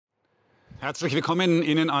Herzlich willkommen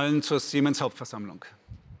Ihnen allen zur Siemens Hauptversammlung.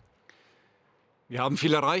 Wir haben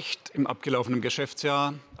viel erreicht im abgelaufenen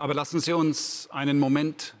Geschäftsjahr, aber lassen Sie uns einen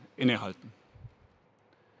Moment innehalten.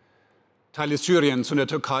 Teile Syriens und der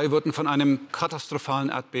Türkei wurden von einem katastrophalen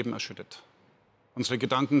Erdbeben erschüttert. Unsere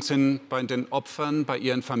Gedanken sind bei den Opfern, bei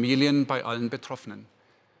ihren Familien, bei allen Betroffenen.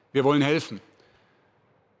 Wir wollen helfen.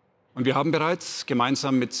 Und wir haben bereits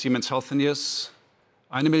gemeinsam mit Siemens Healthineers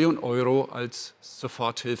 1 Million Euro als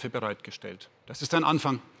Soforthilfe bereitgestellt. Das ist ein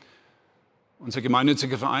Anfang. Unser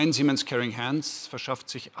gemeinnütziger Verein Siemens Caring Hands verschafft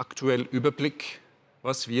sich aktuell Überblick,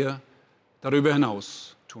 was wir darüber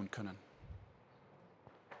hinaus tun können.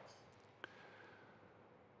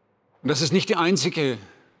 Und das ist nicht die einzige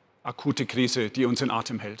akute Krise, die uns in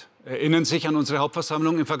Atem hält. Erinnern Sie sich an unsere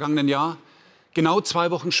Hauptversammlung im vergangenen Jahr? Genau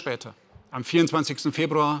 2 Wochen später, am 24.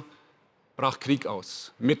 Februar, brach Krieg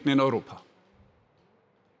aus, mitten in Europa.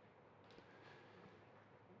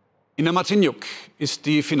 Ina Martynjuk ist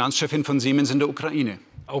die Finanzchefin von Siemens in der Ukraine.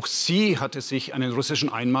 Auch sie hatte sich einen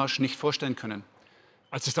russischen Einmarsch nicht vorstellen können.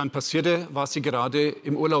 Als es dann passierte, war sie gerade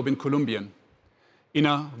im Urlaub in Kolumbien.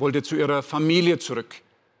 Ina wollte zu ihrer Familie zurück.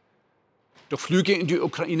 Doch Flüge in die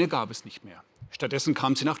Ukraine gab es nicht mehr. Stattdessen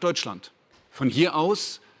kam sie nach Deutschland. Von hier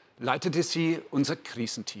aus leitete sie unser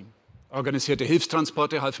Krisenteam, organisierte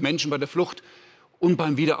Hilfstransporte, half Menschen bei der Flucht und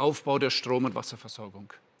beim Wiederaufbau der Strom- und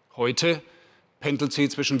Wasserversorgung. Heute pendelt sie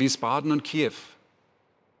zwischen Wiesbaden und Kiew.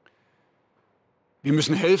 Wir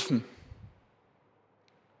müssen helfen.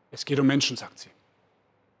 Es geht um Menschen, sagt sie.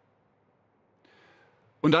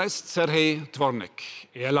 Und da ist Serhej Dvornek.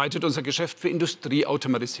 Er leitet unser Geschäft für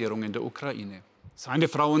Industrieautomatisierung in der Ukraine. Seine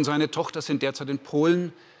Frau und seine Tochter sind derzeit in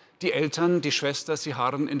Polen. Die Eltern, die Schwester, sie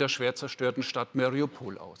harren in der schwer zerstörten Stadt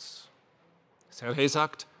Mariupol aus. Serhej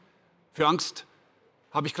sagt, für Angst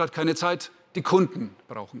habe ich gerade keine Zeit, die Kunden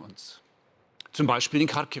brauchen uns. Zum Beispiel in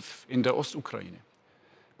Kharkiv in der Ostukraine.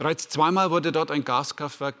 Bereits 2-mal wurde dort ein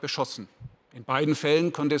Gaskraftwerk beschossen. In beiden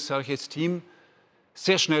Fällen konnte Serhejs Team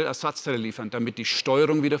sehr schnell Ersatzteile liefern, damit die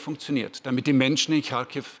Steuerung wieder funktioniert, damit die Menschen in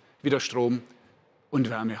Kharkiv wieder Strom und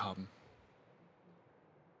Wärme haben.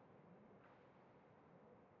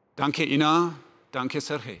 Danke Ina, danke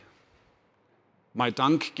Serhej. Mein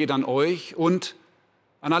Dank geht an euch und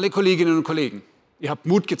an alle Kolleginnen und Kollegen. Ihr habt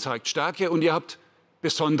Mut gezeigt, Stärke und ihr habt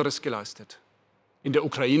Besonderes geleistet. In der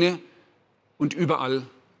Ukraine und überall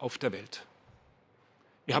auf der Welt.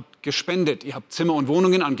 Ihr habt gespendet, ihr habt Zimmer und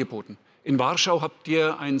Wohnungen angeboten. In Warschau habt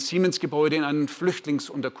ihr ein Siemens-Gebäude in eine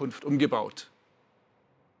Flüchtlingsunterkunft umgebaut.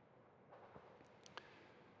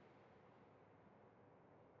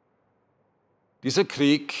 Dieser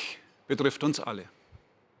Krieg betrifft uns alle.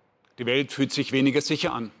 Die Welt fühlt sich weniger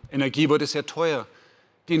sicher an. Energie wurde sehr teuer.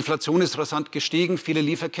 Die Inflation ist rasant gestiegen. Viele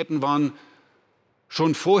Lieferketten waren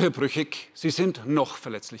schon vorher brüchig. Sie sind noch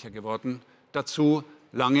verletzlicher geworden. Dazu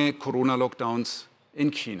lange Corona-Lockdowns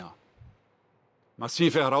in China.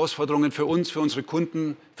 Massive Herausforderungen für uns, für unsere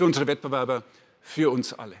Kunden, für unsere Wettbewerber, für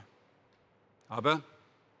uns alle. Aber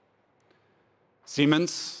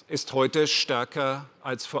Siemens ist heute stärker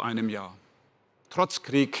als vor einem Jahr. Trotz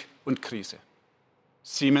Krieg und Krise.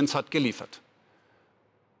 Siemens hat geliefert.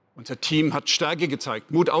 Unser Team hat Stärke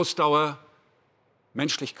gezeigt, Mut, Ausdauer,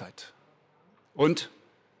 Menschlichkeit. Und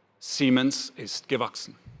Siemens ist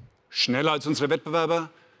gewachsen. Schneller als unsere Wettbewerber,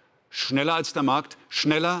 schneller als der Markt,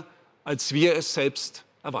 schneller als wir es selbst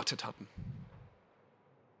erwartet hatten.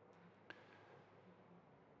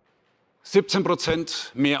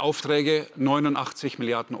 17% mehr Aufträge, 89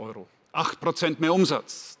 Milliarden Euro. 8% mehr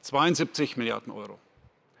Umsatz, 72 Milliarden Euro.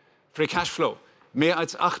 Free Cashflow, mehr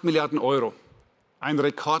als 8 Milliarden Euro. Ein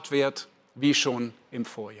Rekordwert wie schon im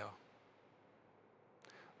Vorjahr.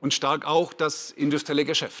 Und stark auch das industrielle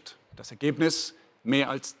Geschäft. Das Ergebnis mehr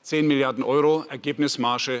als 10 Milliarden Euro,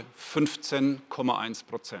 Ergebnismarge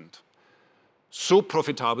 15,1%. So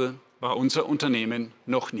profitabel war unser Unternehmen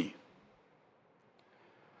noch nie.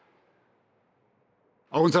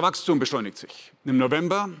 Auch unser Wachstum beschleunigt sich. Im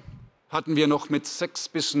November hatten wir noch mit 6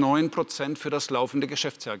 bis 9% für das laufende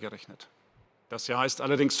Geschäftsjahr gerechnet. Das Jahr ist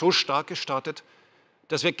allerdings so stark gestartet,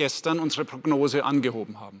 dass wir gestern unsere Prognose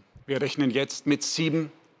angehoben haben. Wir rechnen jetzt mit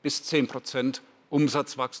 7 bis 10%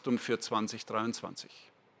 Umsatzwachstum für 2023.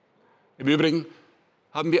 Im Übrigen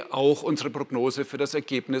haben wir auch unsere Prognose für das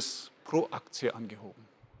Ergebnis pro Aktie angehoben.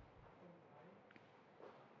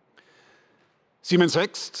 Siemens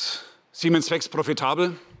wächst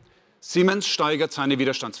profitabel, Siemens steigert seine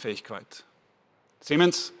Widerstandsfähigkeit.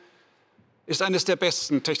 Siemens ist eines der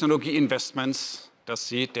besten Technologie-Investments, das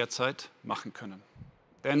Sie derzeit machen können.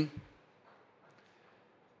 Denn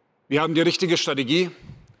wir haben die richtige Strategie,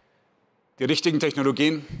 die richtigen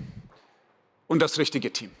Technologien und das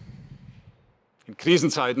richtige Team. In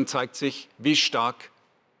Krisenzeiten zeigt sich, wie stark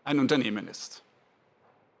ein Unternehmen ist.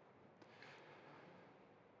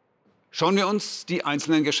 Schauen wir uns die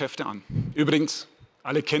einzelnen Geschäfte an. Übrigens,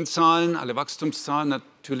 alle Kennzahlen, alle Wachstumszahlen,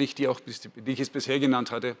 natürlich die ich es bisher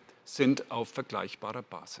genannt hatte, sind auf vergleichbarer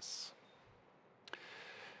Basis.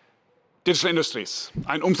 Digital Industries,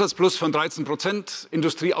 ein Umsatzplus von 13%,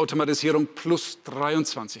 Industrieautomatisierung plus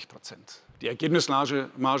 23%. Die Ergebnismarge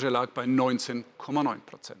lag bei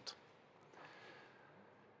 19,9%.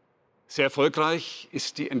 Sehr erfolgreich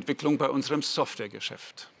ist die Entwicklung bei unserem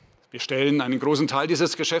Softwaregeschäft. Wir stellen einen großen Teil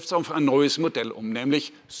dieses Geschäfts auf ein neues Modell um,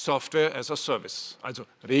 nämlich Software as a Service, also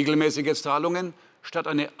regelmäßige Zahlungen statt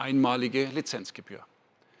eine einmalige Lizenzgebühr.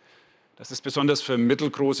 Das ist besonders für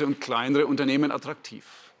mittelgroße und kleinere Unternehmen attraktiv.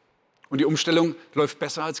 Und die Umstellung läuft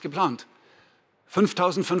besser als geplant.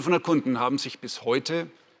 5.500 Kunden haben sich bis heute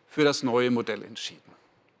für das neue Modell entschieden.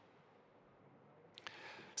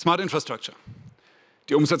 Smart Infrastructure.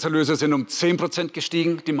 Die Umsatzerlöse sind um 10%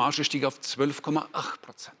 gestiegen, die Marge stieg auf 12,8%.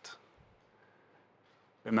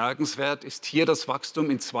 Bemerkenswert ist hier das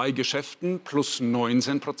Wachstum in 2 Geschäften plus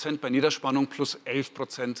 19% bei Niederspannung plus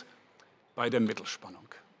 11% bei der Mittelspannung.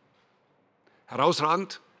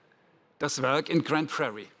 Herausragend das Werk in Grand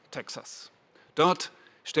Prairie, Texas. Dort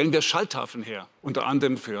stellen wir Schalttafeln her, unter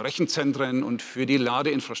anderem für Rechenzentren und für die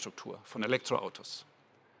Ladeinfrastruktur von Elektroautos.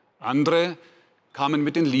 Andere kamen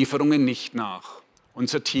mit den Lieferungen nicht nach.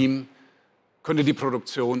 Unser Team konnte die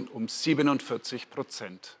Produktion um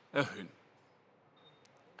 47% erhöhen.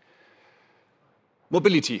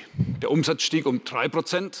 Mobility. Der Umsatz stieg um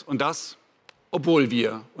 3% und das, obwohl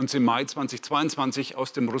wir uns im Mai 2022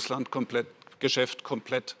 aus dem Russland-Geschäft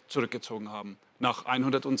komplett zurückgezogen haben, nach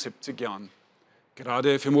 170 Jahren.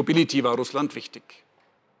 Gerade für Mobility war Russland wichtig.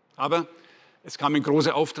 Aber es kamen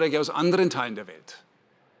große Aufträge aus anderen Teilen der Welt.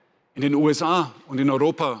 In den USA und in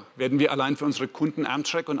Europa werden wir allein für unsere Kunden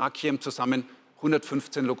Amtrak und Akiem zusammen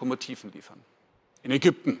 115 Lokomotiven liefern. In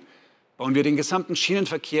Ägypten bauen wir den gesamten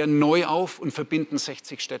Schienenverkehr neu auf und verbinden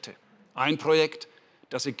 60 Städte. Ein Projekt,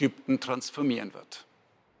 das Ägypten transformieren wird.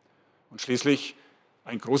 Und schließlich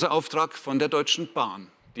ein großer Auftrag von der Deutschen Bahn,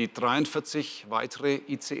 die 43 weitere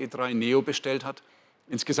ICE 3 Neo bestellt hat.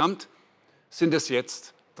 Insgesamt sind es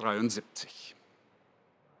jetzt 73.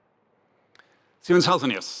 Siemens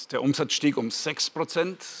Healthineers, der Umsatz stieg um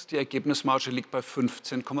 6%, die Ergebnismarge liegt bei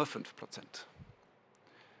 15,5%.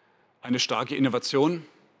 Eine starke Innovation.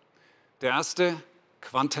 Der erste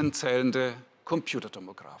quantenzählende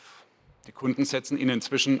Computertomograph. Die Kunden setzen ihn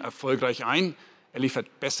inzwischen erfolgreich ein. Er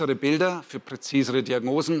liefert bessere Bilder für präzisere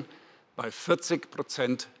Diagnosen bei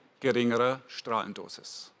 40% geringerer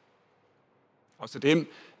Strahlendosis. Außerdem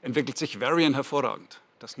entwickelt sich Varian hervorragend.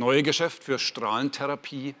 Das neue Geschäft für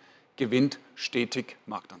Strahlentherapie gewinnt stetig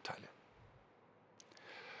Marktanteile.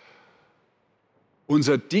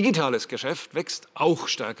 Unser digitales Geschäft wächst auch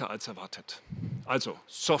stärker als erwartet. Also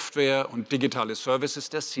Software und digitale Services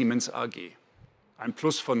der Siemens AG. Ein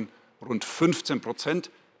Plus von rund 15%,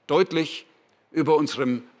 deutlich über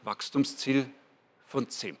unserem Wachstumsziel von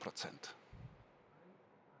 10%.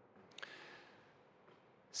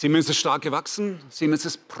 Siemens ist stark gewachsen, Siemens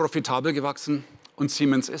ist profitabel gewachsen und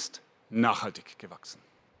Siemens ist nachhaltig gewachsen.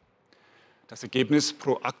 Das Ergebnis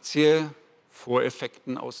pro Aktie vor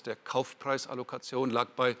Effekten aus der Kaufpreisallokation lag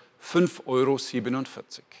bei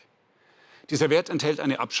 5,47 €. Dieser Wert enthält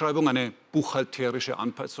eine Abschreibung, eine buchhalterische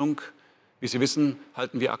Anpassung. Wie Sie wissen,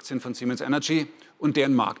 halten wir Aktien von Siemens Energy und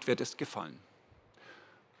deren Marktwert ist gefallen.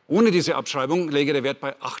 Ohne diese Abschreibung läge der Wert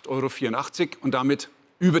bei 8,84 € und damit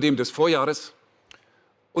über dem des Vorjahres.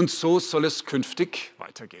 Und so soll es künftig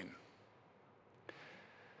weitergehen.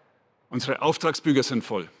 Unsere Auftragsbücher sind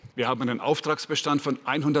voll. Wir haben einen Auftragsbestand von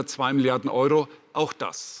 102 Milliarden €, auch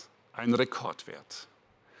das ein Rekordwert.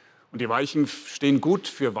 Und die Weichen stehen gut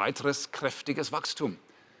für weiteres kräftiges Wachstum.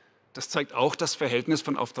 Das zeigt auch das Verhältnis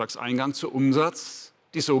von Auftragseingang zu Umsatz,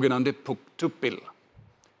 die sogenannte Book-to-Bill.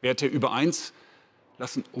 Werte über 1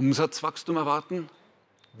 lassen Umsatzwachstum erwarten.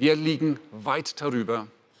 Wir liegen weit darüber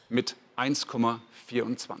mit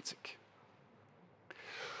 1,24.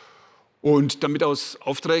 Und damit aus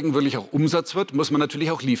Aufträgen wirklich auch Umsatz wird, muss man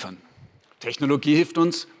natürlich auch liefern. Technologie hilft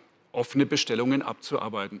uns, offene Bestellungen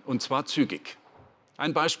abzuarbeiten, und zwar zügig.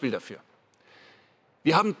 Ein Beispiel dafür.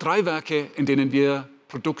 Wir haben 3 Werke, in denen wir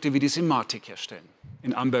Produkte wie die Simatic herstellen.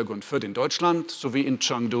 In Amberg und Fürth in Deutschland sowie in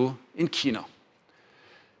Chengdu in China.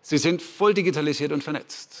 Sie sind voll digitalisiert und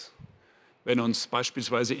vernetzt. Wenn uns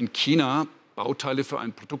beispielsweise in China Bauteile für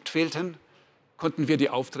ein Produkt fehlten, konnten wir die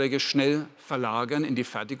Aufträge schnell verlagern in die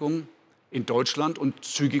Fertigung in Deutschland und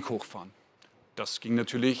zügig hochfahren. Das ging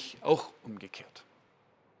natürlich auch umgekehrt.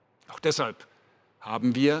 Auch deshalb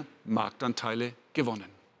haben wir Marktanteile gewonnen.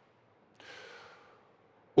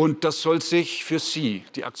 Und das soll sich für Sie,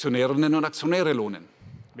 die Aktionärinnen und Aktionäre, lohnen.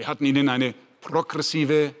 Wir hatten Ihnen eine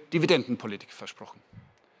progressive Dividendenpolitik versprochen.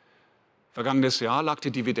 Vergangenes Jahr lag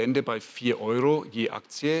die Dividende bei 4 € je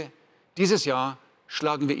Aktie. Dieses Jahr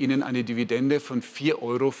schlagen wir Ihnen eine Dividende von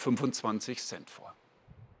 4,25 € vor.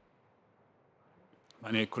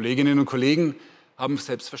 Meine Kolleginnen und Kollegen haben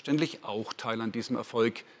selbstverständlich auch Teil an diesem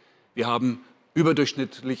Erfolg. Wir haben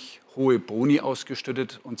überdurchschnittlich hohe Boni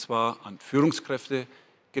ausgeschüttet, und zwar an Führungskräfte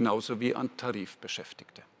genauso wie an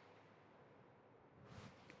Tarifbeschäftigte.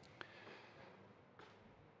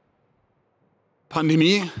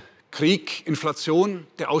 Pandemie, Krieg, Inflation,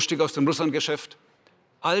 der Ausstieg aus dem Russlandgeschäft,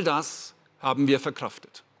 all das haben wir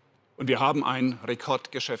verkraftet. Und wir haben ein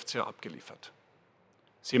Rekordgeschäftsjahr abgeliefert.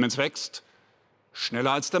 Siemens wächst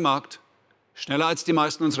schneller als der Markt, schneller als die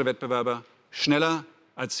meisten unserer Wettbewerber, schneller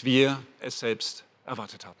als wir es selbst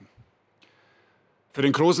erwartet hatten. Für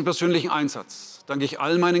den großen persönlichen Einsatz danke ich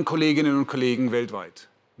all meinen Kolleginnen und Kollegen weltweit.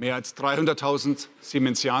 Mehr als 300.000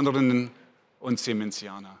 Siemensianerinnen und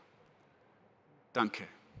Siemensianer. Danke.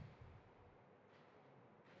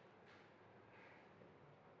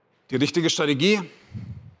 Die richtige Strategie,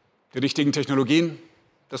 die richtigen Technologien,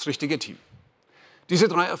 das richtige Team. Diese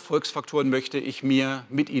 3 Erfolgsfaktoren möchte ich mir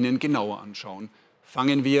mit Ihnen genauer anschauen.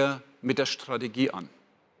 Fangen wir mit der Strategie an.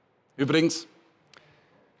 Übrigens,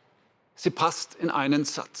 sie passt in einen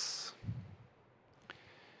Satz.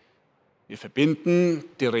 Wir verbinden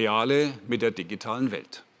die reale mit der digitalen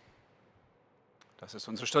Welt. Das ist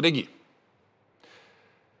unsere Strategie.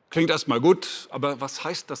 Klingt erstmal gut, aber was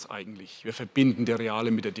heißt das eigentlich? Wir verbinden die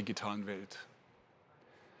reale mit der digitalen Welt.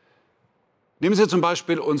 Nehmen Sie zum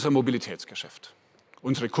Beispiel unser Mobilitätsgeschäft.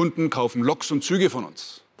 Unsere Kunden kaufen Loks und Züge von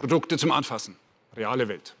uns, Produkte zum Anfassen, reale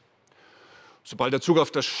Welt. Sobald der Zug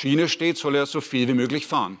auf der Schiene steht, soll er so viel wie möglich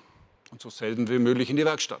fahren und so selten wie möglich in die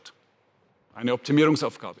Werkstatt. Eine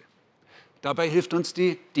Optimierungsaufgabe. Dabei hilft uns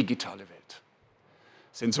die digitale Welt.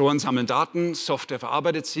 Sensoren sammeln Daten, Software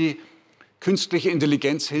verarbeitet sie, künstliche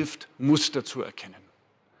Intelligenz hilft, Muster zu erkennen.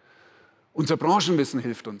 Unser Branchenwissen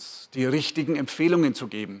hilft uns, die richtigen Empfehlungen zu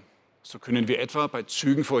geben. So können wir etwa bei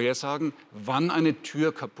Zügen vorhersagen, wann eine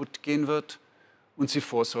Tür kaputt gehen wird und sie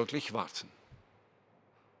vorsorglich warten.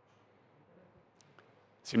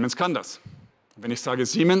 Siemens kann das. Und wenn ich sage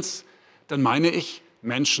Siemens, dann meine ich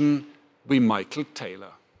Menschen wie Michael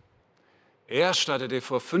Taylor. Er startete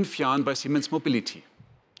vor 5 Jahren bei Siemens Mobility.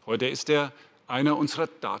 Heute ist er einer unserer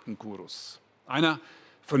Datengurus. Einer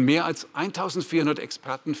von mehr als 1400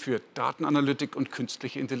 Experten für Datenanalytik und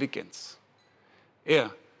künstliche Intelligenz.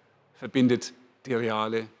 Er verbindet die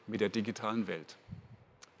reale mit der digitalen Welt.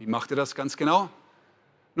 Wie macht er das ganz genau?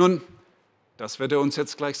 Nun, das wird er uns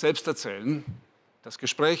jetzt gleich selbst erzählen. Das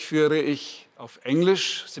Gespräch führe ich auf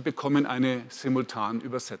Englisch. Sie bekommen eine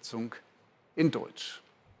Simultanübersetzung in Deutsch.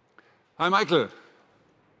 Hi Michael.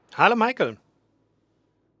 Hallo Michael.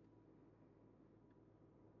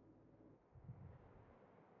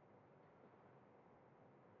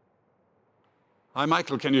 Hi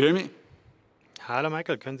Michael, can you hear me? Hallo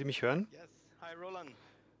Michael, können Sie mich hören? Yes. Hi, Roland.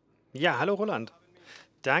 Ja, hallo Roland.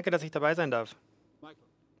 Danke, dass ich dabei sein darf. Michael,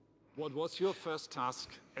 what was your first task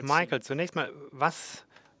at Michael, zunächst mal, was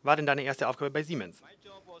war denn deine erste Aufgabe bei Siemens? My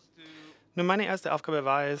job was to Nun, meine erste Aufgabe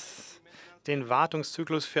war es, den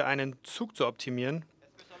Wartungszyklus für einen Zug zu optimieren,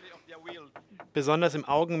 especially of their wheel. besonders im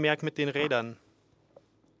Augenmerk mit den Rädern.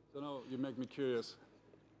 So now you make me curious.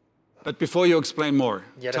 But before you explain more,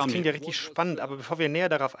 Ja, tell das klingt ja me, richtig spannend, aber bevor wir näher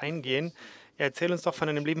darauf eingehen, erzähl uns doch von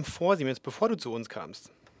deinem Leben vor Siemens, bevor du zu uns kamst.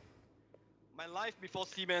 My life before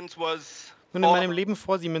Siemens was Nun, in meinem Leben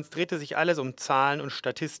vor Siemens drehte sich alles um Zahlen und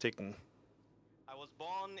Statistiken. I was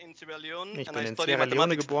born in Sierra Leone Ich and bin I in studied Sierra Leone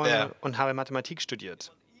mathematics geboren there. und habe Mathematik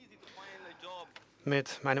studiert. Easy to find a job.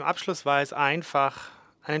 Mit meinem Abschluss war es einfach,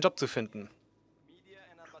 einen Job zu finden. Media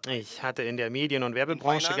and advertising Ich hatte in der Medien- und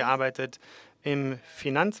Werbebranche Finance? gearbeitet, im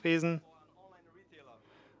Finanzwesen or an online retailer.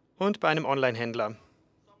 und bei einem Online-Händler.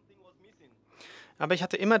 Something was missing. Aber ich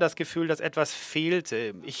hatte immer das Gefühl, dass etwas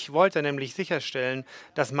fehlte. Ich wollte nämlich sicherstellen,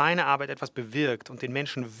 dass meine Arbeit etwas bewirkt und den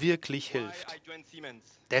Menschen wirklich Why hilft. I joined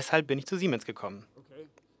Siemens. Deshalb bin ich zu Siemens gekommen. okay.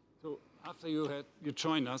 So after you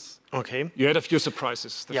joined us, Okay. you had a few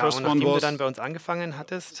surprises. The Ja, first und one nachdem du was dann bei uns angefangen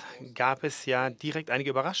hattest, gab es ja direkt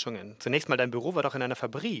einige Überraschungen. Zunächst mal, dein Büro war doch in einer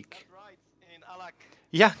Fabrik. Right in Alak.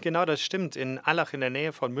 Ja, genau, das stimmt. In Allach in der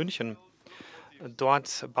Nähe von München.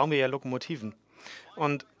 Dort bauen wir ja Lokomotiven.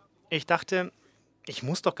 Und ich dachte, ich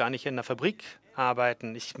muss doch gar nicht in einer Fabrik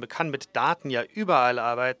arbeiten. Ich kann mit Daten ja überall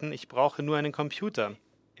arbeiten. Ich brauche nur einen Computer.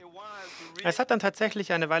 A while to Es hat dann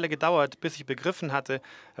tatsächlich eine Weile gedauert, bis ich begriffen hatte,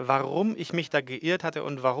 warum ich mich da geirrt hatte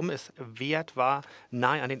und warum es wert war,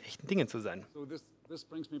 nahe an den echten Dingen zu sein.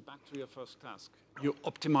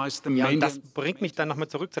 Ja, und das bringt mich dann nochmal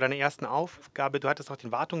zurück zu deiner ersten Aufgabe. Du hattest auch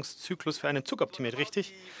den Wartungszyklus für einen Zug optimiert,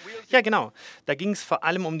 richtig? Ja, genau. Da ging es vor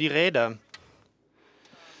allem um die Räder.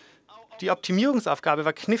 Die Optimierungsaufgabe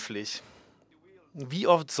war knifflig. Wie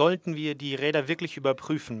oft sollten wir die Räder wirklich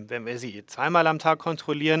überprüfen? Wenn wir sie zweimal am Tag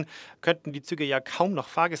kontrollieren, könnten die Züge ja kaum noch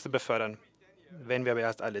Fahrgäste befördern. Wenn wir aber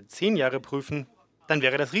erst alle 10 Jahre prüfen, dann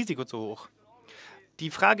wäre das Risiko zu hoch. Die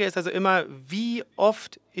Frage ist also immer, wie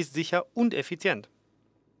oft ist sicher und effizient?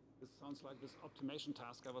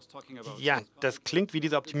 Ja, das klingt wie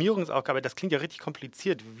diese Optimierungsaufgabe, das klingt ja richtig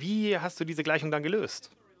kompliziert. Wie hast du diese Gleichung dann gelöst?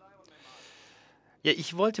 Ja,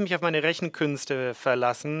 ich wollte mich auf meine Rechenkünste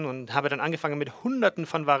verlassen und habe dann angefangen, mit Hunderten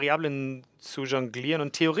von Variablen zu jonglieren.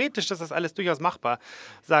 Und theoretisch ist das alles durchaus machbar,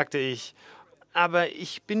 sagte ich. Aber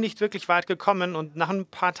ich bin nicht wirklich weit gekommen und nach ein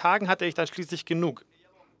paar Tagen hatte ich dann schließlich genug.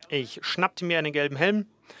 Ich schnappte mir einen gelben Helm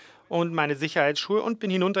und meine Sicherheitsschuhe und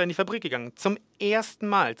bin hinunter in die Fabrik gegangen. Zum ersten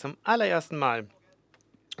Mal, zum allerersten Mal.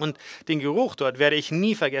 Und den Geruch dort werde ich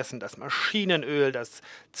nie vergessen. Das Maschinenöl, das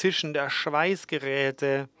Zischen der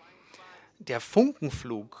Schweißgeräte, der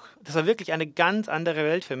Funkenflug. Das war wirklich eine ganz andere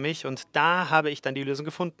Welt für mich und da habe ich dann die Lösung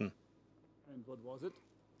gefunden.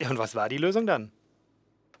 Ja, und was war die Lösung dann?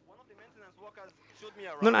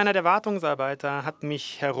 Nun, einer der Wartungsarbeiter hat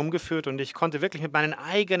mich herumgeführt und ich konnte wirklich mit meinen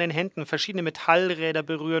eigenen Händen verschiedene Metallräder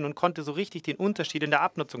berühren und konnte so richtig den Unterschied in der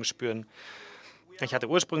Abnutzung spüren. Ich hatte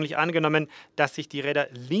ursprünglich angenommen, dass sich die Räder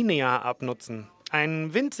linear abnutzen.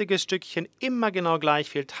 Ein winziges Stückchen immer genau gleich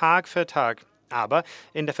viel, Tag für Tag. Aber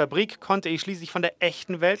in der Fabrik konnte ich schließlich von der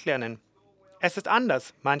echten Welt lernen. Es ist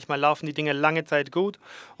anders. Manchmal laufen die Dinge lange Zeit gut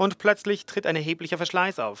und plötzlich tritt ein erheblicher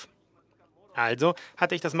Verschleiß auf. Also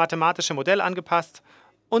hatte ich das mathematische Modell angepasst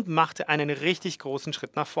und machte einen richtig großen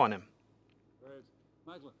Schritt nach vorne.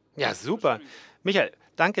 Ja, super. Michael,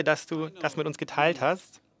 danke, dass du das mit uns geteilt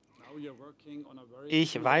hast.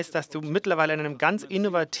 Ich weiß, dass du mittlerweile an einem ganz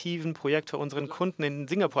innovativen Projekt für unseren Kunden in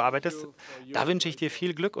Singapur arbeitest. Da wünsche ich dir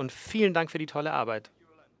viel Glück und vielen Dank für die tolle Arbeit.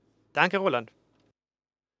 Danke, Roland.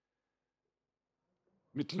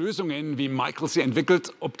 Mit Lösungen, wie Michael sie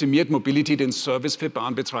entwickelt, optimiert Mobility den Service für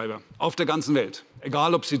Bahnbetreiber auf der ganzen Welt.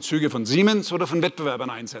 Egal, ob sie Züge von Siemens oder von Wettbewerbern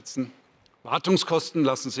einsetzen. Wartungskosten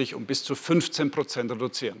lassen sich um bis zu 15%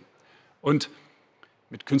 reduzieren. Und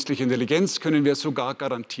mit künstlicher Intelligenz können wir sogar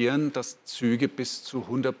garantieren, dass Züge bis zu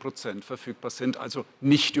 100% verfügbar sind, also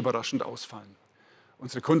nicht überraschend ausfallen.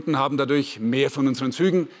 Unsere Kunden haben dadurch mehr von unseren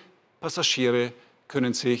Zügen. Passagiere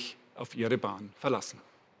können sich auf ihre Bahn verlassen.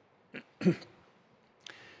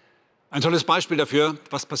 Ein tolles Beispiel dafür,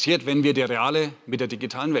 was passiert, wenn wir die reale mit der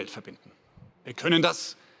digitalen Welt verbinden. Wir können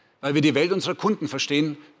das, weil wir die Welt unserer Kunden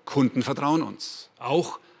verstehen. Kunden vertrauen uns.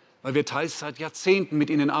 Auch, weil wir teils seit Jahrzehnten mit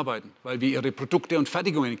ihnen arbeiten, weil wir ihre Produkte und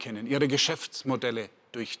Fertigungen kennen, ihre Geschäftsmodelle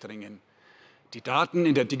durchdringen. Die Daten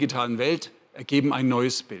in der digitalen Welt ergeben ein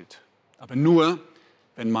neues Bild. Aber nur,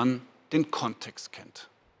 wenn man den Kontext kennt.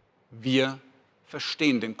 Wir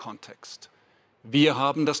verstehen den Kontext. Wir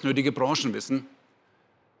haben das nötige Branchenwissen.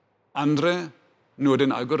 Andere nur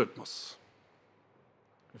den Algorithmus.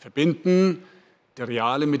 Wir verbinden die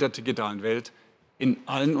reale mit der digitalen Welt in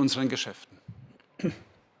allen unseren Geschäften.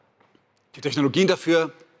 Die Technologien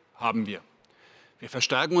dafür haben wir. Wir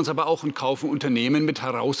verstärken uns aber auch und kaufen Unternehmen mit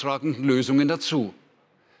herausragenden Lösungen dazu.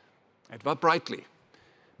 Etwa Brightly.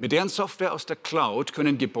 Mit deren Software aus der Cloud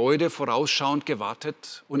können Gebäude vorausschauend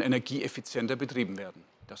gewartet und energieeffizienter betrieben werden.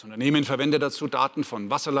 Das Unternehmen verwendet dazu Daten von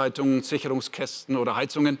Wasserleitungen, Sicherungskästen oder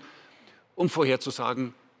Heizungen, um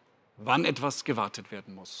vorherzusagen, wann etwas gewartet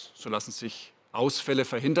werden muss. So lassen sich Ausfälle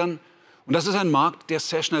verhindern. Und das ist ein Markt, der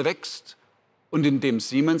sehr schnell wächst und in dem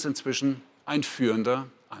Siemens inzwischen ein führender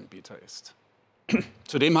Anbieter ist.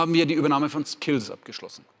 Zudem haben wir die Übernahme von Skills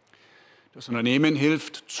abgeschlossen. Das Unternehmen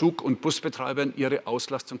hilft Zug- und Busbetreibern, ihre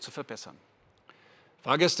Auslastung zu verbessern.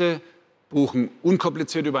 Fahrgäste buchen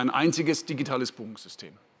unkompliziert über ein einziges digitales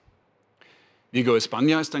Buchungssystem. Vigo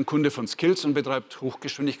España ist ein Kunde von Skills und betreibt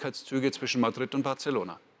Hochgeschwindigkeitszüge zwischen Madrid und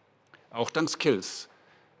Barcelona. Auch dank Skills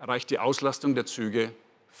erreicht die Auslastung der Züge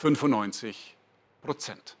 95%.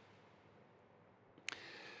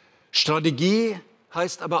 Strategie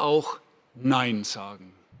heißt aber auch Nein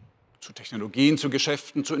sagen. Zu Technologien, zu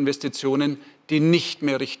Geschäften, zu Investitionen, die nicht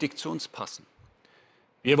mehr richtig zu uns passen.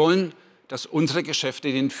 Wir wollen, dass unsere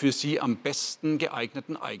Geschäfte den für Sie am besten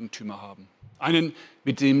geeigneten Eigentümer haben. Einen,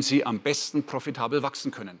 mit dem Sie am besten profitabel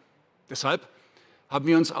wachsen können. Deshalb haben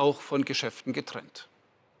wir uns auch von Geschäften getrennt.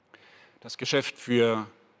 Das Geschäft für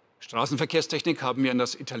Straßenverkehrstechnik haben wir an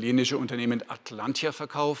das italienische Unternehmen Atlantia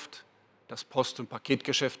verkauft, das Post- und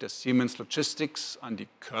Paketgeschäft der Siemens Logistics an die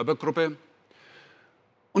Körber-Gruppe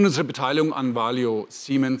und unsere Beteiligung an Valeo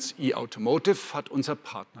Siemens e-Automotive hat unser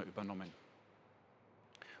Partner übernommen.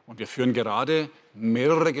 Und wir führen gerade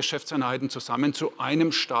mehrere Geschäftseinheiten zusammen zu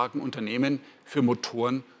einem starken Unternehmen für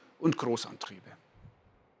Motoren und Großantriebe.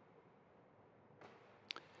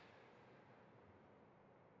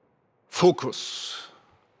 Fokus.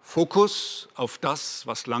 Fokus auf das,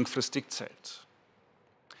 was langfristig zählt.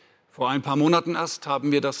 Vor ein paar Monaten erst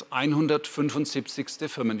haben wir das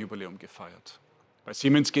 175. Firmenjubiläum gefeiert. Bei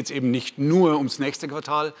Siemens geht es eben nicht nur ums nächste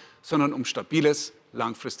Quartal, sondern um stabiles,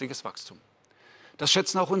 langfristiges Wachstum. Das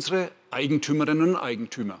schätzen auch unsere Eigentümerinnen und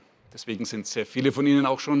Eigentümer. Deswegen sind sehr viele von Ihnen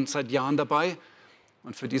auch schon seit Jahren dabei.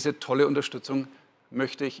 Und für diese tolle Unterstützung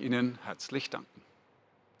möchte ich Ihnen herzlich danken.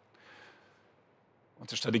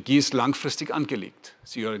 Unsere Strategie ist langfristig angelegt.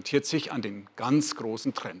 Sie orientiert sich an den ganz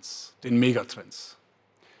großen Trends, den Megatrends.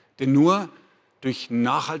 Denn nur durch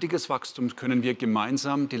nachhaltiges Wachstum können wir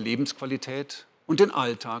gemeinsam die Lebensqualität und den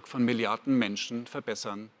Alltag von Milliarden Menschen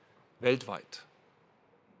verbessern, weltweit.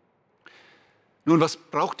 Nun, was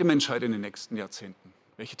braucht die Menschheit in den nächsten Jahrzehnten?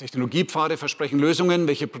 Welche Technologiepfade versprechen Lösungen?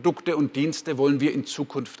 Welche Produkte und Dienste wollen wir in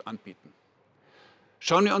Zukunft anbieten?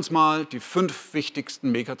 Schauen wir uns mal die 5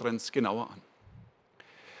 wichtigsten Megatrends genauer an.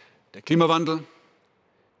 Der Klimawandel,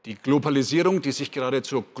 die Globalisierung, die sich gerade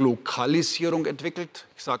zur Glokalisierung entwickelt.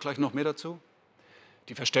 Ich sage gleich noch mehr dazu.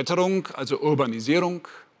 Die Verstädterung, also Urbanisierung,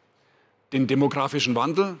 den demografischen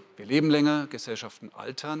Wandel. Wir leben länger, Gesellschaften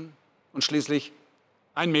altern. Und schließlich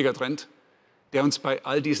ein Megatrend, der uns bei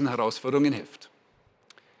all diesen Herausforderungen hilft.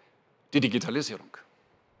 Die Digitalisierung.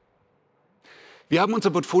 Wir haben unser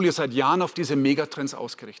Portfolio seit Jahren auf diese Megatrends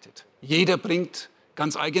ausgerichtet. Jeder bringt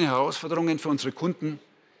ganz eigene Herausforderungen für unsere Kunden.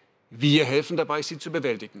 Wir helfen dabei, sie zu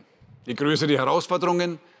bewältigen. Je größer die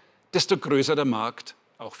Herausforderungen, desto größer der Markt,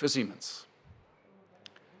 auch für Siemens.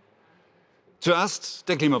 Zuerst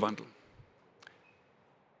der Klimawandel.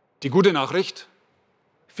 Die gute Nachricht,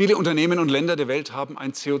 viele Unternehmen und Länder der Welt haben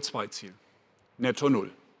ein CO2-Ziel, netto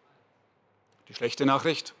null. Die schlechte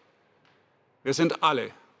Nachricht, wir sind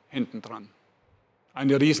alle hinten dran.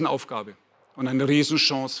 Eine Riesenaufgabe und eine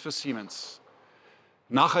Riesenchance für Siemens.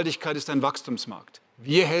 Nachhaltigkeit ist ein Wachstumsmarkt.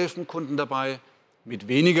 Wir helfen Kunden dabei, mit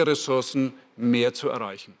weniger Ressourcen mehr zu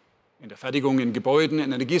erreichen. In der Fertigung, in Gebäuden,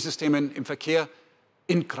 in Energiesystemen, im Verkehr,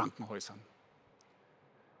 in Krankenhäusern.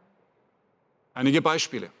 Einige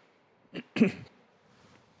Beispiele.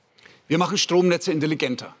 Wir machen Stromnetze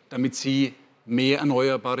intelligenter, damit sie mehr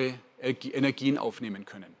erneuerbare Energien aufnehmen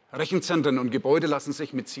können. Rechenzentren und Gebäude lassen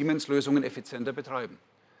sich mit Siemens-Lösungen effizienter betreiben.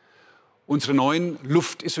 Unsere neuen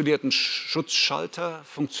luftisolierten Schutzschalter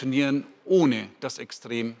funktionieren ohne das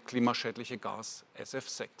extrem klimaschädliche Gas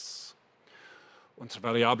SF6. Unsere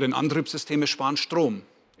variablen Antriebssysteme sparen Strom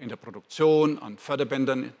in der Produktion, an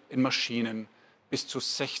Förderbändern, in Maschinen bis zu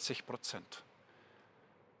 60%.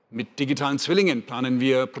 Mit digitalen Zwillingen planen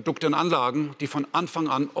wir Produkte und Anlagen, die von Anfang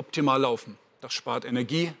an optimal laufen. Das spart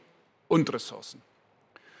Energie und Ressourcen.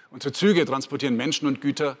 Unsere Züge transportieren Menschen und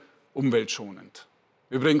Güter umweltschonend.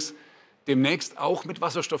 Übrigens demnächst auch mit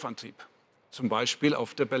Wasserstoffantrieb, zum Beispiel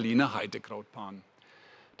auf der Berliner Heidekrautbahn.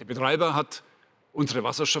 Der Betreiber hat unsere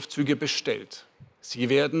Wasserstoffzüge bestellt. Sie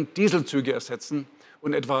werden Dieselzüge ersetzen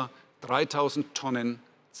und etwa 3000 Tonnen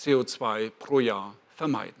CO2 pro Jahr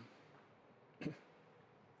vermeiden.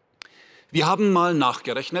 Wir haben mal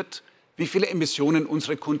nachgerechnet, wie viele Emissionen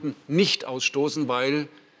unsere Kunden nicht ausstoßen, weil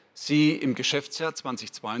sie im Geschäftsjahr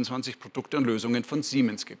 2022 Produkte und Lösungen von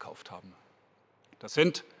Siemens gekauft haben. Das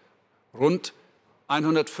sind rund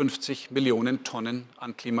 150 Millionen Tonnen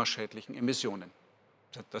an klimaschädlichen Emissionen.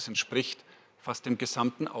 Das entspricht fast dem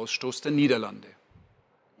gesamten Ausstoß der Niederlande.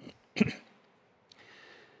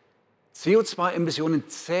 CO2-Emissionen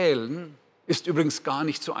zählen ist übrigens gar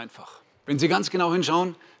nicht so einfach. Wenn Sie ganz genau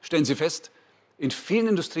hinschauen, stellen Sie fest, in vielen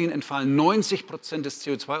Industrien entfallen 90% des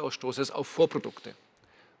CO2-Ausstoßes auf Vorprodukte.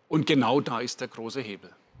 Und genau da ist der große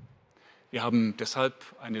Hebel. Wir haben deshalb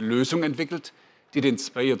eine Lösung entwickelt, die den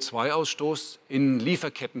CO2-Ausstoß in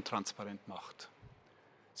Lieferketten transparent macht.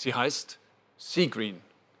 Sie heißt SeaGreen.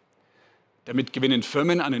 Damit gewinnen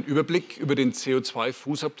Firmen einen Überblick über den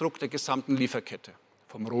CO2-Fußabdruck der gesamten Lieferkette.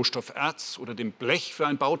 Vom Rohstoff Erz oder dem Blech für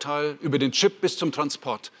ein Bauteil über den Chip bis zum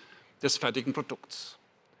Transport des fertigen Produkts.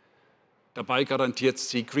 Dabei garantiert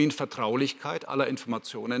SeaGreen Vertraulichkeit aller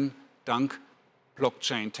Informationen dank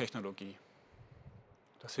Blockchain-Technologie.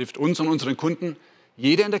 Das hilft uns und unseren Kunden.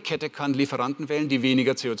 Jeder in der Kette kann Lieferanten wählen, die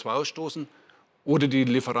weniger CO2 ausstoßen oder die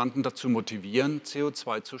Lieferanten dazu motivieren,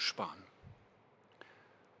 CO2 zu sparen.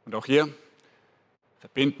 Und auch hier,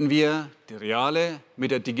 verbinden wir die reale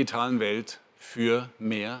mit der digitalen Welt für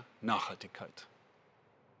mehr Nachhaltigkeit.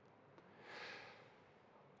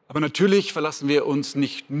 Aber natürlich verlassen wir uns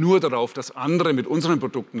nicht nur darauf, dass andere mit unseren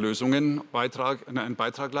Produkten Lösungen einen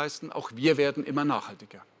Beitrag leisten. Auch wir werden immer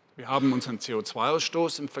nachhaltiger. Wir haben unseren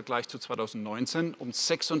CO2-Ausstoß im Vergleich zu 2019 um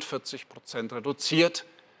 46% reduziert.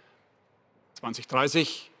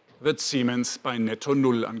 2030 wird Siemens bei Netto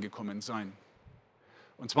Null angekommen sein.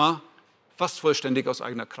 Und zwar fast vollständig aus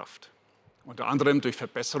eigener Kraft. Unter anderem durch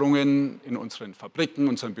Verbesserungen in unseren Fabriken,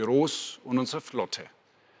 unseren Büros und unserer Flotte.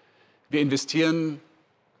 Wir investieren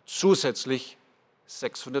zusätzlich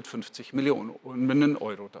 650 Millionen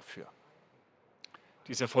Euro dafür.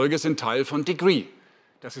 Diese Erfolge sind Teil von Degree.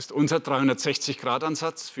 Das ist unser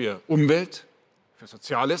 360-Grad-Ansatz für Umwelt, für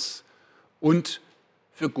Soziales und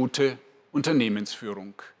für gute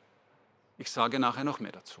Unternehmensführung. Ich sage nachher noch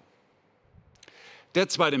mehr dazu. Der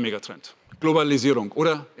zweite Megatrend, Globalisierung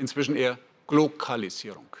oder inzwischen eher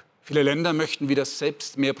Glokalisierung. Viele Länder möchten wieder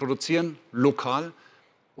selbst mehr produzieren, lokal,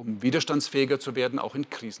 um widerstandsfähiger zu werden, auch in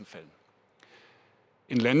Krisenfällen.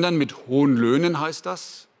 In Ländern mit hohen Löhnen heißt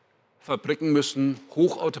das, Fabriken müssen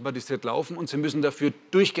hochautomatisiert laufen und sie müssen dafür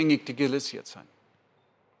durchgängig digitalisiert sein.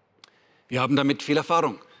 Wir haben damit viel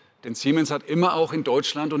Erfahrung, denn Siemens hat immer auch in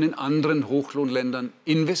Deutschland und in anderen Hochlohnländern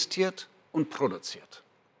investiert und produziert.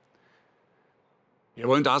 Wir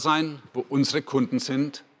wollen da sein, wo unsere Kunden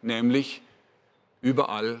sind, nämlich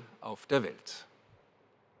überall auf der Welt.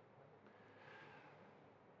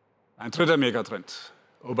 Ein dritter Megatrend,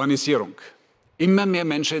 Urbanisierung. Immer mehr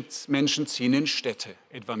Menschen ziehen in Städte,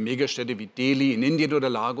 etwa Megastädte wie Delhi in Indien oder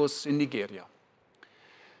Lagos in Nigeria.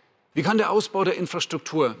 Wie kann der Ausbau der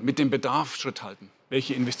Infrastruktur mit dem Bedarf Schritt halten?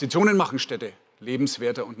 Welche Investitionen machen Städte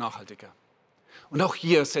lebenswerter und nachhaltiger? Und auch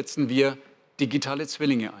hier setzen wir digitale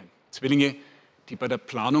Zwillinge ein. Zwillinge, die bei der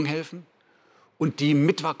Planung helfen und die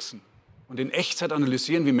mitwachsen und in Echtzeit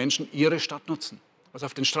analysieren, wie Menschen ihre Stadt nutzen. Was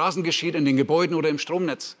auf den Straßen geschieht, in den Gebäuden oder im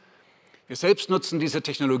Stromnetz. Wir selbst nutzen diese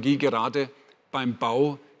Technologie gerade beim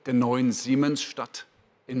Bau der neuen Siemens-Stadt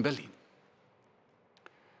in Berlin.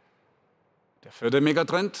 Der vierte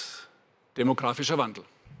Megatrend, demografischer Wandel.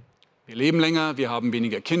 Wir leben länger, wir haben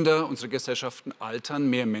weniger Kinder, unsere Gesellschaften altern,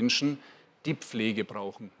 mehr Menschen, die Pflege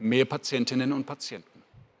brauchen, mehr Patientinnen und Patienten.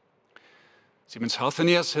 Siemens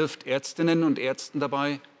Healthineers hilft Ärztinnen und Ärzten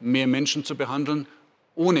dabei, mehr Menschen zu behandeln,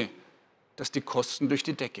 ohne dass die Kosten durch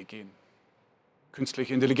die Decke gehen.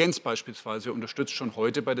 Künstliche Intelligenz beispielsweise unterstützt schon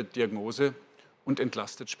heute bei der Diagnose und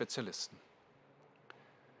entlastet Spezialisten.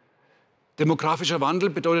 Demografischer Wandel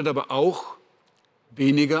bedeutet aber auch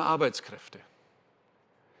weniger Arbeitskräfte.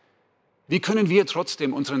 Wie können wir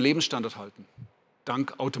trotzdem unseren Lebensstandard halten?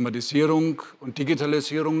 Dank Automatisierung und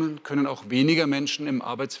Digitalisierung können auch weniger Menschen im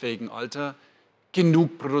arbeitsfähigen Alter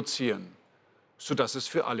genug produzieren, sodass es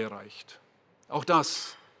für alle reicht. Auch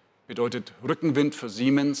das bedeutet Rückenwind für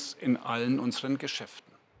Siemens in allen unseren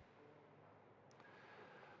Geschäften.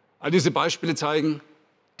 All diese Beispiele zeigen,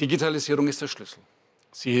 Digitalisierung ist der Schlüssel.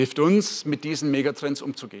 Sie hilft uns, mit diesen Megatrends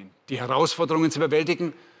umzugehen, die Herausforderungen zu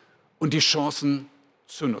bewältigen und die Chancen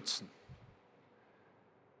zu nutzen.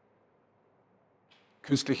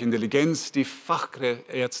 Künstliche Intelligenz, die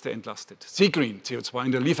Fachärzte entlastet. Green, CO2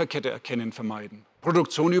 in der Lieferkette erkennen, vermeiden.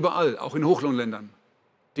 Produktion überall, auch in Hochlohnländern.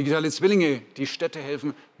 Digitale Zwillinge, die Städte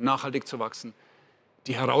helfen, nachhaltig zu wachsen.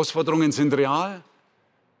 Die Herausforderungen sind real,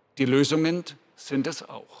 die Lösungen sind es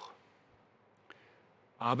auch.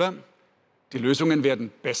 Aber die Lösungen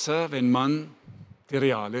werden besser, wenn man die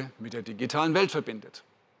reale mit der digitalen Welt verbindet.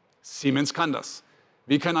 Siemens kann das,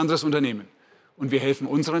 wie kein anderes Unternehmen. Und wir helfen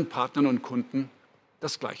unseren Partnern und Kunden,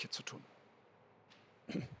 das Gleiche zu tun.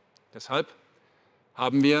 Deshalb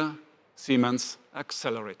haben wir Siemens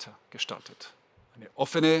Accelerator gestartet. Eine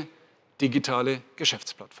offene, digitale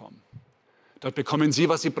Geschäftsplattform. Dort bekommen Sie,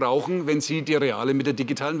 was Sie brauchen, wenn Sie die reale mit der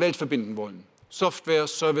digitalen Welt verbinden wollen. Software,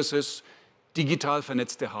 Services, digital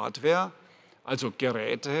vernetzte Hardware, also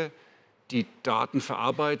Geräte, die Daten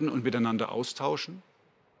verarbeiten und miteinander austauschen.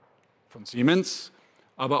 Von Siemens,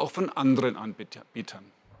 aber auch von anderen Anbietern.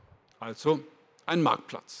 Also ein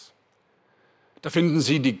Marktplatz. Da finden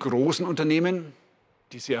Sie die großen Unternehmen,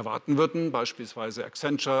 die Sie erwarten würden, beispielsweise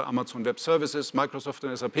Accenture, Amazon Web Services, Microsoft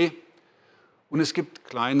und SAP. Und es gibt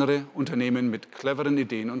kleinere Unternehmen mit cleveren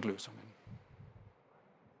Ideen und Lösungen.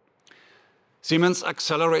 Siemens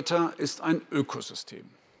Accelerator ist ein Ökosystem.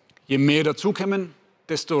 Je mehr dazukommen,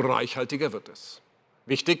 desto reichhaltiger wird es.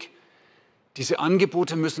 Wichtig, diese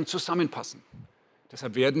Angebote müssen zusammenpassen.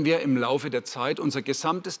 Deshalb werden wir im Laufe der Zeit unser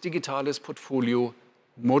gesamtes digitales Portfolio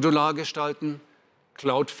modular gestalten,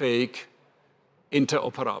 cloudfähig,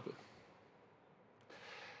 interoperabel.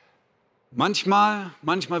 Manchmal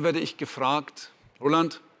werde ich gefragt,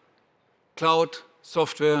 Roland, Cloud,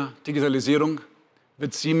 Software, Digitalisierung,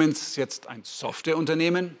 wird Siemens jetzt ein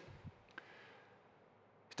Softwareunternehmen?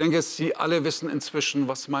 Ich denke, Sie alle wissen inzwischen,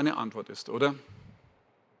 was meine Antwort ist, oder?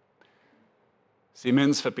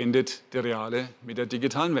 Siemens verbindet die reale mit der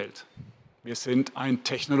digitalen Welt. Wir sind ein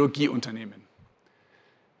Technologieunternehmen.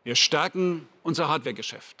 Wir stärken unser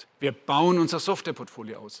Hardwaregeschäft. Wir bauen unser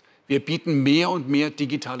Softwareportfolio aus. Wir bieten mehr und mehr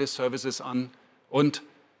digitale Services an. Und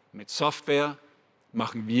mit Software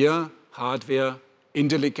machen wir Hardware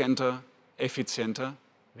intelligenter, effizienter,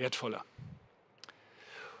 wertvoller.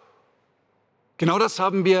 Genau das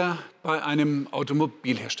haben wir bei einem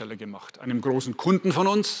Automobilhersteller gemacht, einem großen Kunden von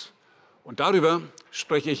uns. Und darüber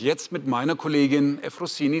spreche ich jetzt mit meiner Kollegin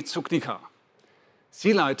Efrosini Zuknica.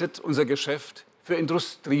 Sie leitet unser Geschäft für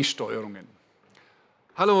Industriesteuerungen.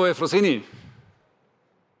 Hallo Efrosini.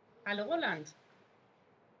 Hallo Roland.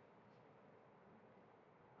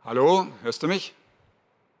 Hallo, hörst du mich?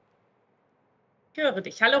 Ich höre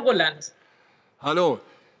dich. Hallo Roland. Hallo.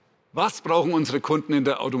 Was brauchen unsere Kunden in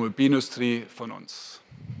der Automobilindustrie von uns?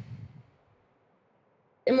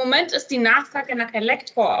 Im Moment ist die Nachfrage nach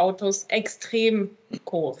Elektroautos extrem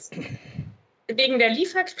groß. Wegen der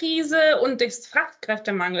Lieferkrise und des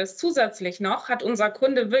Fachkräftemangels zusätzlich noch hat unser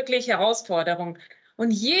Kunde wirklich Herausforderungen.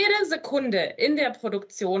 Und jede Sekunde in der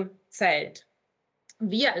Produktion zählt.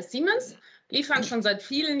 Wir als Siemens liefern schon seit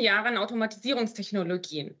vielen Jahren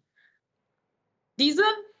Automatisierungstechnologien. Diese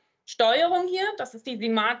Steuerung hier, das ist die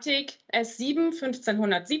Simatic S7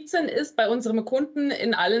 1517, ist bei unserem Kunden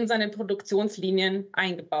in allen seinen Produktionslinien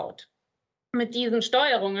eingebaut. Mit diesen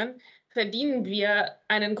Steuerungen verdienen wir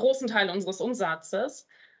einen großen Teil unseres Umsatzes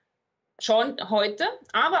schon heute,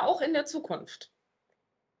 aber auch in der Zukunft.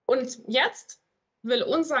 Und jetzt will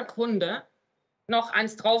unser Kunde noch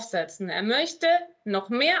eins draufsetzen. Er möchte noch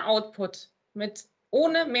mehr Output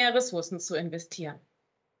ohne mehr Ressourcen zu investieren.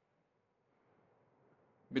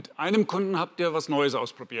 Mit einem Kunden habt ihr was Neues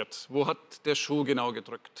ausprobiert. Wo hat der Schuh genau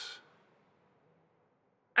gedrückt?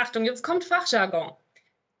 Achtung, jetzt kommt Fachjargon.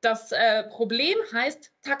 Das Problem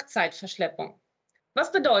heißt Taktzeitverschleppung.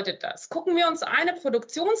 Was bedeutet das? Gucken wir uns eine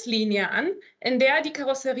Produktionslinie an, in der die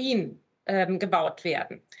Karosserien gebaut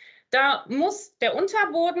werden. Da muss der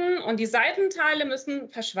Unterboden und die Seitenteile müssen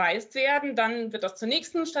verschweißt werden. Dann wird das zur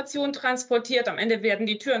nächsten Station transportiert. Am Ende werden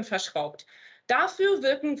die Türen verschraubt. Dafür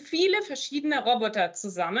wirken viele verschiedene Roboter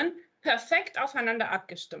zusammen, perfekt aufeinander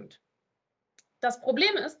abgestimmt. Das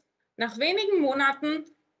Problem ist, nach wenigen Monaten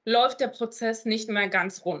läuft der Prozess nicht mehr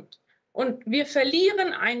ganz rund. Und wir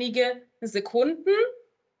verlieren einige Sekunden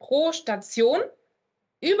pro Station.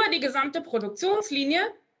 Über die gesamte Produktionslinie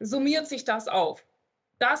summiert sich das auf.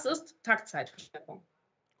 Das ist Taktzeitverschleppung.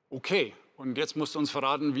 Okay, und jetzt musst du uns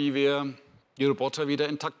verraten, wie wir die Roboter wieder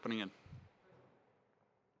in Takt bringen.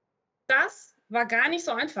 Das war gar nicht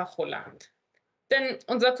so einfach, Roland. Denn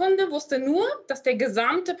unser Kunde wusste nur, dass der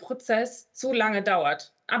gesamte Prozess zu lange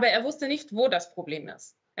dauert. Aber er wusste nicht, wo das Problem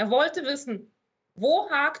ist. Er wollte wissen, wo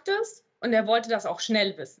hakt es, und er wollte das auch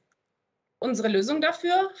schnell wissen. Unsere Lösung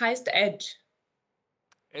dafür heißt Edge.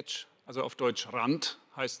 Edge, also auf Deutsch Rand,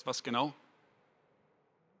 heißt was genau?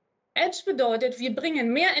 Edge bedeutet, wir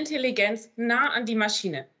bringen mehr Intelligenz nah an die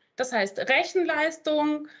Maschine. Das heißt,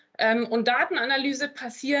 Rechenleistung und Datenanalyse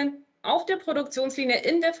passieren auf der Produktionslinie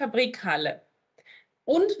in der Fabrikhalle.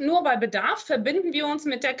 Und nur bei Bedarf verbinden wir uns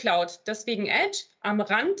mit der Cloud. Deswegen Edge am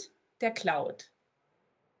Rand der Cloud.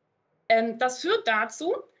 Das führt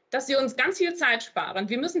dazu, dass wir uns ganz viel Zeit sparen.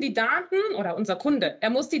 Wir müssen die Daten, oder unser Kunde, er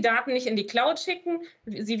muss die Daten nicht in die Cloud schicken,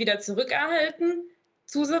 sie wieder zurückerhalten.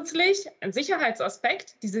 Zusätzlich ein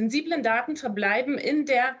Sicherheitsaspekt, die sensiblen Daten verbleiben in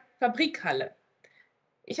der Fabrikhalle.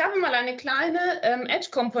 Ich habe mal eine kleine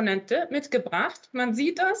Edge-Komponente mitgebracht. Man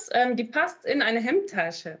sieht das, die passt in eine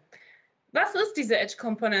Hemdtasche. Was ist diese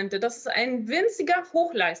Edge-Komponente? Das ist ein winziger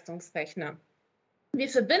Hochleistungsrechner. Wir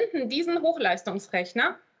verbinden diesen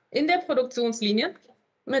Hochleistungsrechner in der Produktionslinie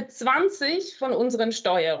mit 20 von unseren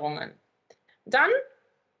Steuerungen. Dann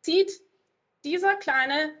zieht dieser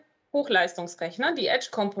kleine Hochleistungsrechner, die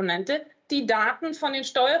Edge-Komponente, die Daten von den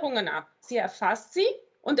Steuerungen ab. Sie erfasst sie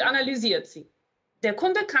und analysiert sie. Der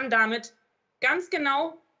Kunde kann damit ganz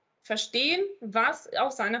genau verstehen, was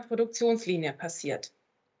auf seiner Produktionslinie passiert.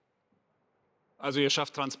 Also ihr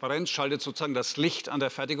schafft Transparenz, schaltet sozusagen das Licht an der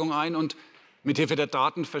Fertigung ein und mithilfe der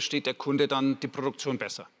Daten versteht der Kunde dann die Produktion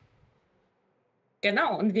besser.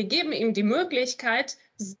 Genau, und wir geben ihm die Möglichkeit,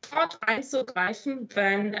 sofort einzugreifen,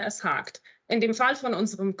 wenn es hakt. In dem Fall von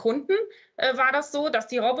unserem Kunden war das so, dass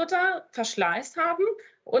die Roboter Verschleiß haben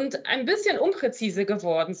und ein bisschen unpräzise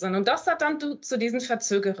geworden sind. Und das hat dann zu diesen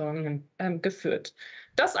Verzögerungen geführt.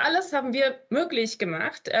 Das alles haben wir möglich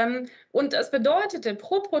gemacht. Und es bedeutete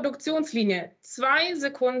pro Produktionslinie 2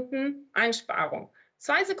 Sekunden Einsparung.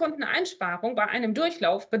 2 Sekunden Einsparung bei einem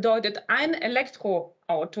Durchlauf bedeutet ein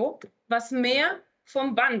Elektroauto, was mehr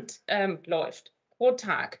vom Band läuft pro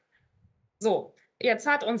Tag. So, jetzt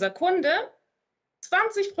hat unser Kunde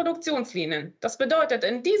 20 Produktionslinien. Das bedeutet,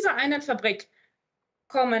 in dieser einen Fabrik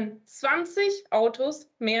kommen 20 Autos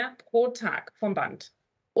mehr pro Tag vom Band.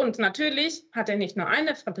 Und natürlich hat er nicht nur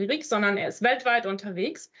eine Fabrik, sondern er ist weltweit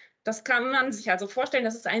unterwegs. Das kann man sich also vorstellen,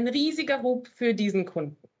 das ist ein riesiger Hub für diesen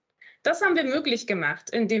Kunden. Das haben wir möglich gemacht,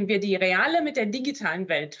 indem wir die reale mit der digitalen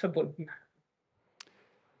Welt verbunden haben.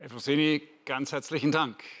 Herr Frosini, ganz herzlichen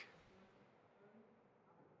Dank.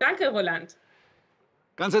 Danke, Roland.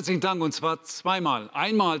 Ganz herzlichen Dank, und zwar zweimal.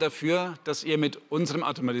 Einmal dafür, dass ihr mit unserem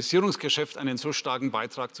Automatisierungsgeschäft einen so starken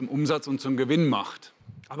Beitrag zum Umsatz und zum Gewinn macht.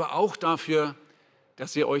 Aber auch dafür,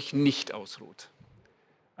 dass ihr euch nicht ausruht.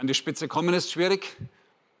 An die Spitze kommen ist schwierig,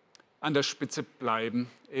 an der Spitze bleiben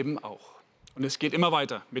eben auch. Und es geht immer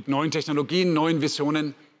weiter mit neuen Technologien, neuen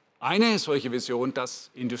Visionen. Eine solche Vision,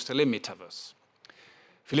 das industrielle Metaverse.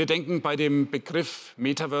 Viele denken bei dem Begriff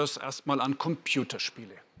Metaverse erstmal an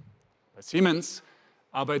Computerspiele. Bei Siemens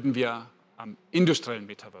arbeiten wir am industriellen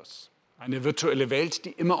Metaverse. Eine virtuelle Welt,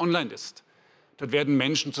 die immer online ist. Dort werden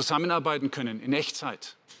Menschen zusammenarbeiten können in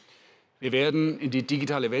Echtzeit. Wir werden in die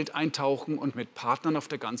digitale Welt eintauchen und mit Partnern auf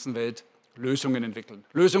der ganzen Welt Lösungen entwickeln.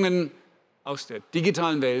 Lösungen aus der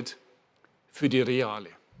digitalen Welt für die reale.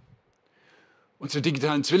 Unsere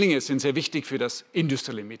digitalen Zwillinge sind sehr wichtig für das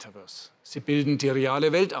industrielle Metaverse. Sie bilden die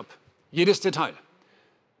reale Welt ab. Jedes Detail.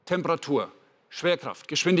 Temperatur, Schwerkraft,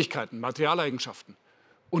 Geschwindigkeiten, Materialeigenschaften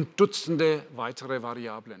und Dutzende weitere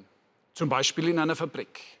Variablen. Zum Beispiel in einer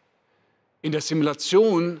Fabrik. In der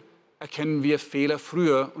Simulation erkennen wir Fehler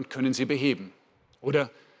früher und können sie beheben. Oder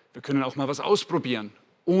wir können auch mal was ausprobieren,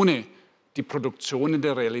 ohne die Produktion in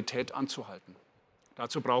der Realität anzuhalten.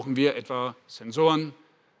 Dazu brauchen wir etwa Sensoren,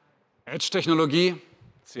 Edge-Technologie,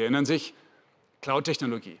 Sie erinnern sich,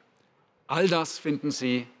 Cloud-Technologie. All das finden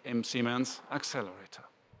Sie im Siemens Accelerator.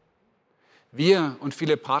 Wir und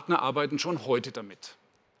viele Partner arbeiten schon heute damit.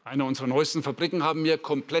 Eine unserer neuesten Fabriken haben wir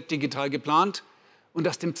komplett digital geplant und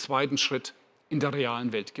erst im zweiten Schritt in der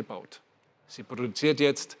realen Welt gebaut. Sie produziert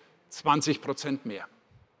jetzt 20% mehr.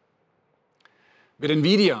 Mit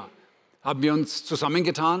Nvidia haben wir uns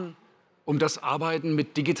zusammengetan, um das Arbeiten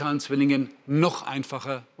mit digitalen Zwillingen noch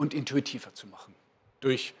einfacher und intuitiver zu machen.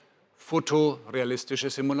 Durch fotorealistische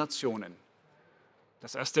Simulationen.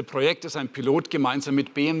 Das erste Projekt ist ein Pilot gemeinsam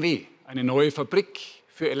mit BMW, eine neue Fabrik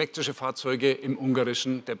für elektrische Fahrzeuge im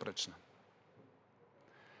ungarischen Debrecen.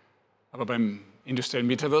 Aber beim industriellen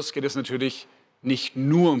Metaverse geht es natürlich nicht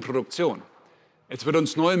nur um Produktion. Es wird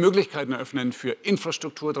uns neue Möglichkeiten eröffnen für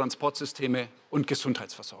Infrastruktur, Transportsysteme und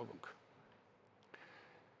Gesundheitsversorgung.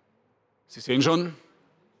 Sie sehen schon,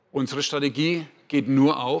 unsere Strategie geht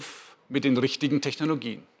nur auf mit den richtigen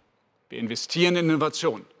Technologien. Wir investieren in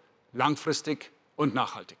Innovation, langfristig und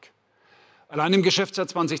nachhaltig. Allein im Geschäftsjahr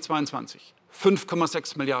 2022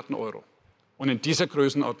 5,6 Milliarden Euro. Und in dieser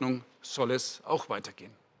Größenordnung soll es auch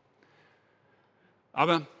weitergehen.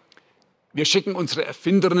 Aber wir schicken unsere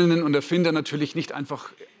Erfinderinnen und Erfinder natürlich nicht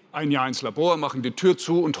einfach ein Jahr ins Labor, machen die Tür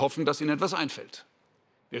zu und hoffen, dass ihnen etwas einfällt.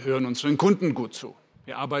 Wir hören unseren Kunden gut zu.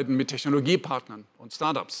 Wir arbeiten mit Technologiepartnern und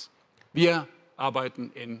Startups. Wir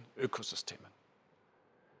arbeiten in Ökosystemen.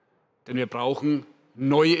 Denn wir brauchen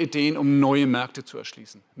neue Ideen, um neue Märkte zu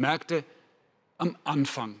erschließen. Märkte am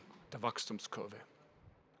Anfang der Wachstumskurve.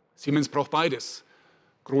 Siemens braucht beides.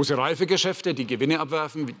 Große Reifegeschäfte, die Gewinne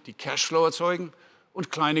abwerfen, die Cashflow erzeugen, und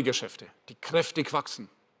kleine Geschäfte, die kräftig wachsen,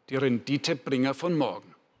 die Renditebringer von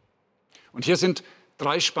morgen. Und hier sind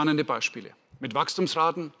 3 spannende Beispiele mit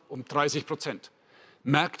Wachstumsraten um 30%.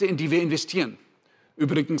 Märkte, in die wir investieren.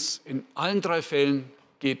 Übrigens, in allen 3 Fällen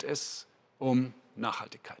geht es um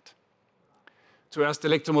Nachhaltigkeit. Zuerst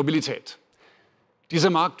Elektromobilität. Dieser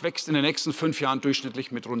Markt wächst in den nächsten 5 Jahren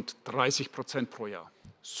durchschnittlich mit rund 30% pro Jahr.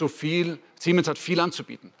 So viel, Siemens hat viel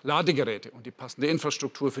anzubieten. Ladegeräte und die passende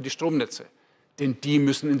Infrastruktur für die Stromnetze. Denn die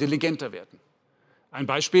müssen intelligenter werden. Ein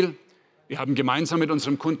Beispiel, wir haben gemeinsam mit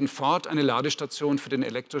unserem Kunden Ford eine Ladestation für den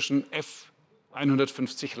elektrischen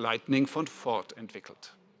F150 Lightning von Ford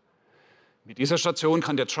entwickelt. Mit dieser Station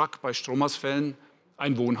kann der Truck bei Stromausfällen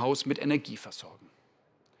ein Wohnhaus mit Energie versorgen.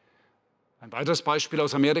 Ein weiteres Beispiel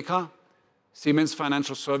aus Amerika, Siemens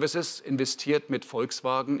Financial Services investiert mit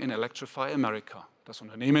Volkswagen in Electrify America. Das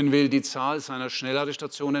Unternehmen will die Zahl seiner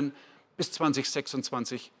Schnellladestationen bis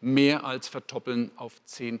 2026 mehr als verdoppeln auf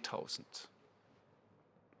 10.000.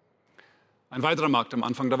 Ein weiterer Markt am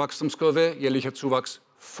Anfang der Wachstumskurve, jährlicher Zuwachs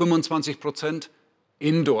 25%,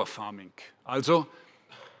 Indoor Farming. Also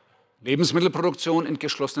Lebensmittelproduktion in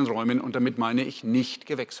geschlossenen Räumen und damit meine ich nicht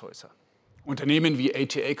Gewächshäuser. Unternehmen wie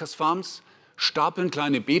 80 Acres Farms stapeln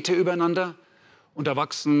kleine Beete übereinander und da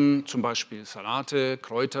wachsen zum Beispiel Salate,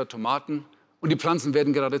 Kräuter, Tomaten und die Pflanzen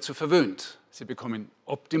werden geradezu verwöhnt. Sie bekommen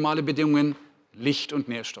optimale Bedingungen, Licht und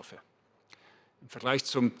Nährstoffe. Im Vergleich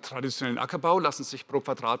zum traditionellen Ackerbau lassen sich pro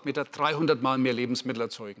Quadratmeter 300 Mal mehr Lebensmittel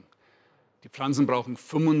erzeugen. Die Pflanzen brauchen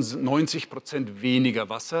 95% weniger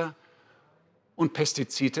Wasser und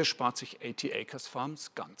Pestizide spart sich 80 Acres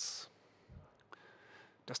Farms ganz.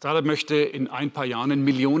 Das Startup möchte in ein paar Jahren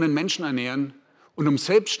Millionen Menschen ernähren und um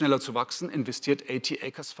selbst schneller zu wachsen, investiert 80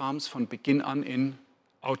 Acres Farms von Beginn an in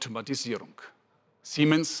Automatisierung.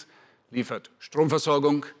 Siemens liefert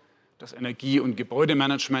Stromversorgung, das Energie- und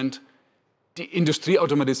Gebäudemanagement, die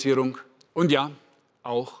Industrieautomatisierung und ja,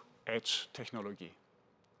 auch Edge-Technologie.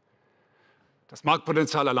 Das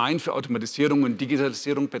Marktpotenzial allein für Automatisierung und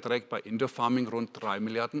Digitalisierung beträgt bei Indoor Farming rund 3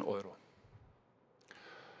 Milliarden Euro.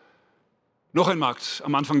 Noch ein Markt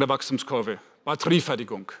am Anfang der Wachstumskurve,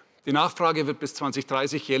 Batteriefertigung. Die Nachfrage wird bis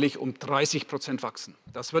 2030 jährlich um 30% wachsen.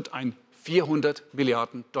 Das wird ein 400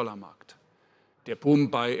 Milliarden Dollar Markt. Der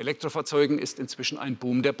Boom bei Elektrofahrzeugen ist inzwischen ein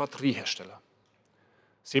Boom der Batteriehersteller.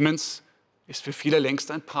 Siemens ist für viele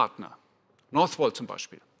längst ein Partner. Northvolt zum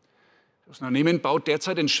Beispiel. Das Unternehmen baut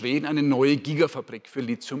derzeit in Schweden eine neue Gigafabrik für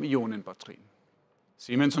Lithium-Ionen-Batterien.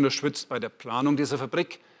 Siemens unterstützt bei der Planung dieser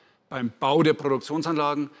Fabrik, beim Bau der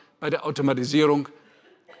Produktionsanlagen, bei der Automatisierung,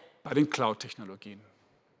 bei den Cloud-Technologien.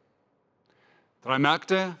 3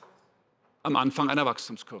 Märkte am Anfang einer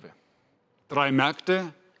Wachstumskurve. 3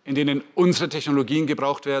 Märkte, in denen unsere Technologien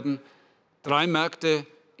gebraucht werden. 3 Märkte,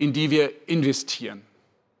 in die wir investieren.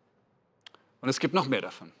 Und es gibt noch mehr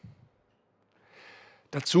davon.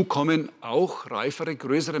 Dazu kommen auch reifere,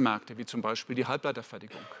 größere Märkte, wie zum Beispiel die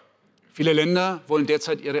Halbleiterfertigung. Viele Länder wollen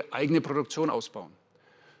derzeit ihre eigene Produktion ausbauen.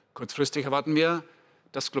 Kurzfristig erwarten wir,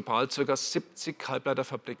 dass global ca. 70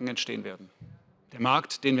 Halbleiterfabriken entstehen werden. Der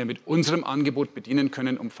Markt, den wir mit unserem Angebot bedienen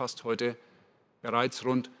können, umfasst heute bereits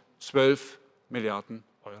rund 12 Milliarden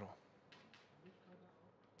Euro.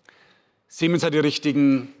 Siemens hat die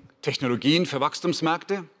richtigen Technologien für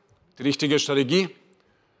Wachstumsmärkte, die richtige Strategie,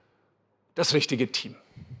 das richtige Team.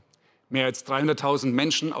 Mehr als 300.000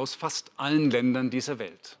 Menschen aus fast allen Ländern dieser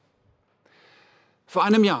Welt. Vor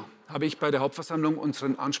einem Jahr habe ich bei der Hauptversammlung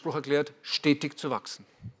unseren Anspruch erklärt, stetig zu wachsen.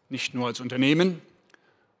 Nicht nur als Unternehmen,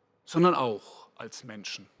 sondern auch als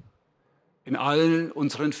Menschen. In allen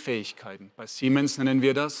unseren Fähigkeiten. Bei Siemens nennen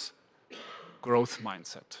wir das Growth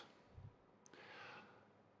Mindset.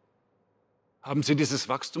 Haben Sie dieses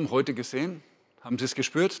Wachstum heute gesehen? Haben Sie es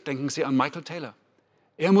gespürt? Denken Sie an Michael Taylor.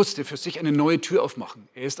 Er musste für sich eine neue Tür aufmachen.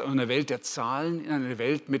 Er ist aus einer Welt der Zahlen in eine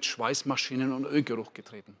Welt mit Schweißmaschinen und Ölgeruch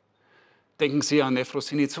getreten. Denken Sie an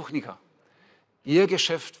Efrosini Zuchnica. Ihr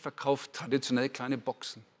Geschäft verkauft traditionell kleine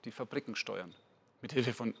Boxen, die Fabriken steuern. Mit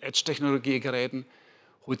Hilfe von Edge-Technologie-Geräten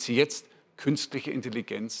holt sie jetzt künstliche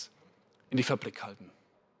Intelligenz in die Fabrikhalden.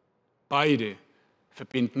 Beide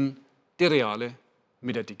verbinden die reale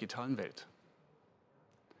mit der digitalen Welt.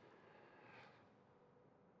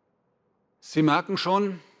 Sie merken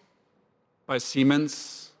schon, bei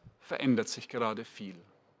Siemens verändert sich gerade viel.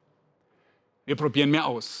 Wir probieren mehr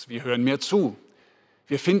aus, wir hören mehr zu.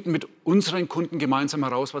 Wir finden mit unseren Kunden gemeinsam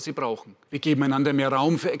heraus, was sie brauchen. Wir geben einander mehr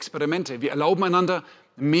Raum für Experimente. Wir erlauben einander,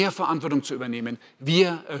 mehr Verantwortung zu übernehmen.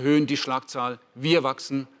 Wir erhöhen die Schlagzahl. Wir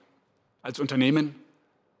wachsen als Unternehmen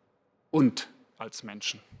und als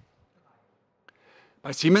Menschen.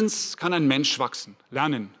 Bei Siemens kann ein Mensch wachsen,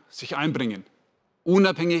 lernen, sich einbringen,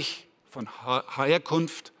 unabhängig von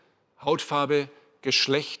Herkunft, Hautfarbe,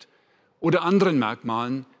 Geschlecht oder anderen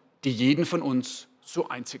Merkmalen, die jeden von uns so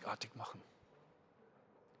einzigartig machen.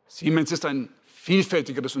 Siemens ist ein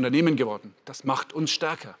vielfältigeres Unternehmen geworden. Das macht uns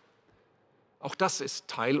stärker. Auch das ist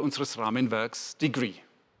Teil unseres Rahmenwerks Degree.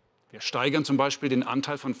 Wir steigern zum Beispiel den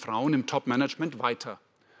Anteil von Frauen im Top-Management weiter.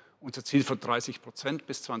 Unser Ziel von 30%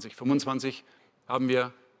 bis 2025 haben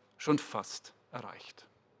wir schon fast erreicht.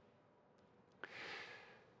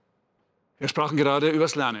 Wir sprachen gerade über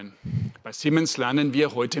das Lernen. Bei Siemens lernen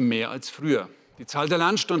wir heute mehr als früher. Die Zahl der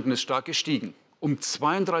Lernstunden ist stark gestiegen, um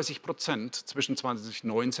 32% zwischen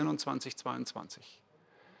 2019 und 2022.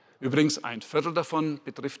 Übrigens, ein Viertel davon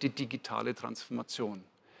betrifft die digitale Transformation.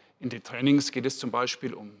 In den Trainings geht es zum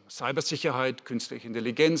Beispiel um Cybersicherheit, künstliche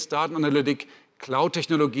Intelligenz, Datenanalytik,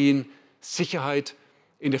 Cloud-Technologien, Sicherheit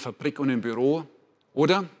in der Fabrik und im Büro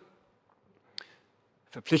oder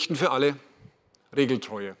verpflichtend für alle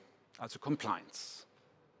Regeltreue, also Compliance.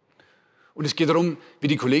 Und es geht darum, wie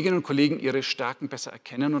die Kolleginnen und Kollegen ihre Stärken besser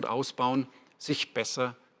erkennen und ausbauen, sich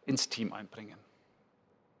besser ins Team einbringen.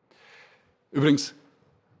 Übrigens,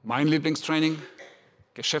 mein Lieblingstraining,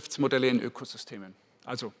 Geschäftsmodelle in Ökosystemen.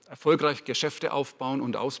 Also erfolgreich Geschäfte aufbauen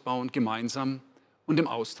und ausbauen, gemeinsam und im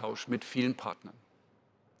Austausch mit vielen Partnern.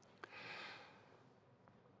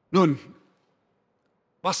 Nun,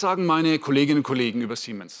 was sagen meine Kolleginnen und Kollegen über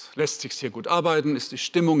Siemens? Lässt sich hier gut arbeiten? Ist die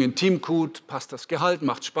Stimmung im Team gut? Passt das Gehalt?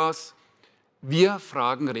 Macht Spaß? Wir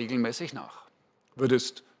fragen regelmäßig nach.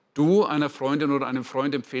 Würdest du einer Freundin oder einem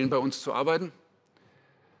Freund empfehlen, bei uns zu arbeiten?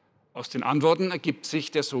 Aus den Antworten ergibt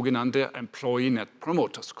sich der sogenannte Employee Net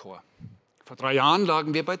Promoter Score. Vor 3 Jahren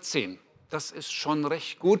lagen wir bei 10. Das ist schon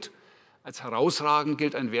recht gut. Als herausragend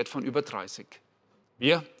gilt ein Wert von über 30.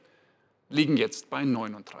 Wir liegen jetzt bei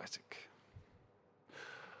 39.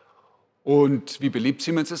 Und wie beliebt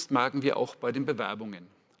Siemens ist, merken wir auch bei den Bewerbungen.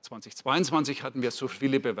 2022 hatten wir so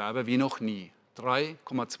viele Bewerber wie noch nie.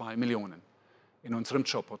 3,2 Millionen in unserem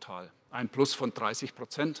Jobportal. Ein Plus von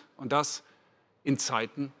 30% und das in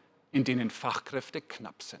Zeiten, in denen Fachkräfte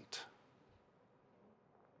knapp sind.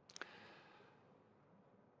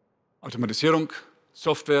 Automatisierung,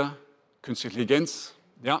 Software, künstliche Intelligenz,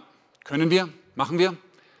 ja, können wir, machen wir.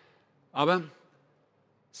 Aber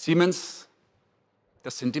Siemens,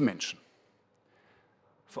 das sind die Menschen.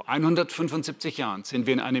 Vor 175 Jahren sind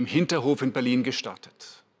wir in einem Hinterhof in Berlin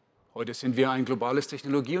gestartet. Heute sind wir ein globales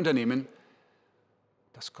Technologieunternehmen.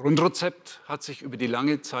 Das Grundrezept hat sich über die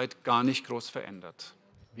lange Zeit gar nicht groß verändert.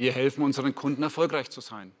 Wir helfen unseren Kunden, erfolgreich zu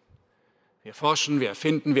sein. Wir forschen, wir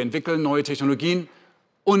erfinden, wir entwickeln neue Technologien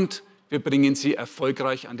und wir bringen sie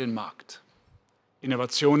erfolgreich an den Markt.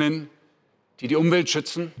 Innovationen, die die Umwelt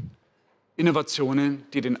schützen, Innovationen,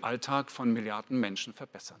 die den Alltag von Milliarden Menschen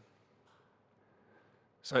verbessern.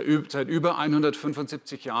 Seit über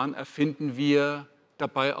 175 Jahren erfinden wir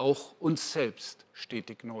dabei auch uns selbst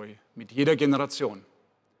stetig neu, mit jeder Generation.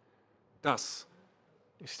 Das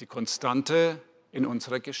ist die Konstante in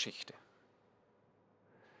unserer Geschichte.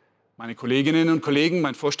 Meine Kolleginnen und Kollegen,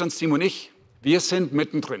 mein Vorstandsteam und ich, wir sind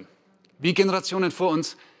mittendrin. Wie Generationen vor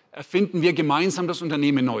uns erfinden wir gemeinsam das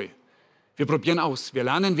Unternehmen neu. Wir probieren aus, wir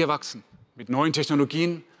lernen, wir wachsen mit neuen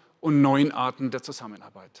Technologien und neuen Arten der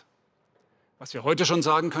Zusammenarbeit. Was wir heute schon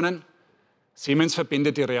sagen können, Siemens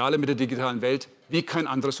verbindet die reale mit der digitalen Welt wie kein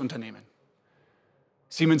anderes Unternehmen.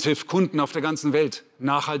 Siemens hilft Kunden auf der ganzen Welt,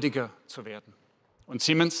 nachhaltiger zu werden. Und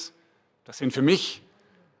Siemens, das sind für mich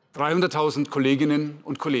 300.000 Kolleginnen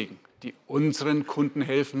und Kollegen, die unseren Kunden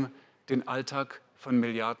helfen, den Alltag von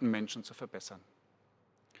Milliarden Menschen zu verbessern.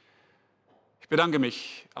 Ich bedanke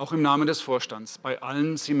mich auch im Namen des Vorstands bei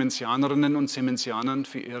allen Siemensianerinnen und Siemensianern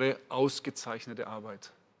für ihre ausgezeichnete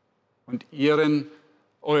Arbeit und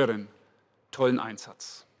euren tollen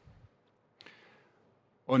Einsatz.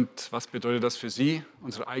 Und was bedeutet das für Sie,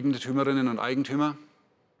 unsere Eigentümerinnen und Eigentümer?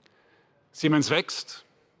 Siemens wächst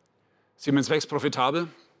profitabel,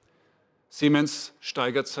 Siemens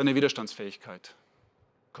steigert seine Widerstandsfähigkeit.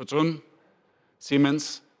 Kurzum,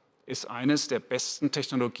 Siemens ist eines der besten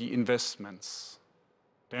Technologie-Investments.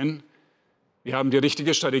 Denn wir haben die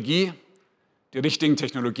richtige Strategie, die richtigen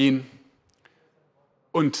Technologien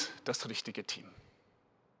und das richtige Team.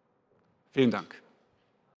 Vielen Dank.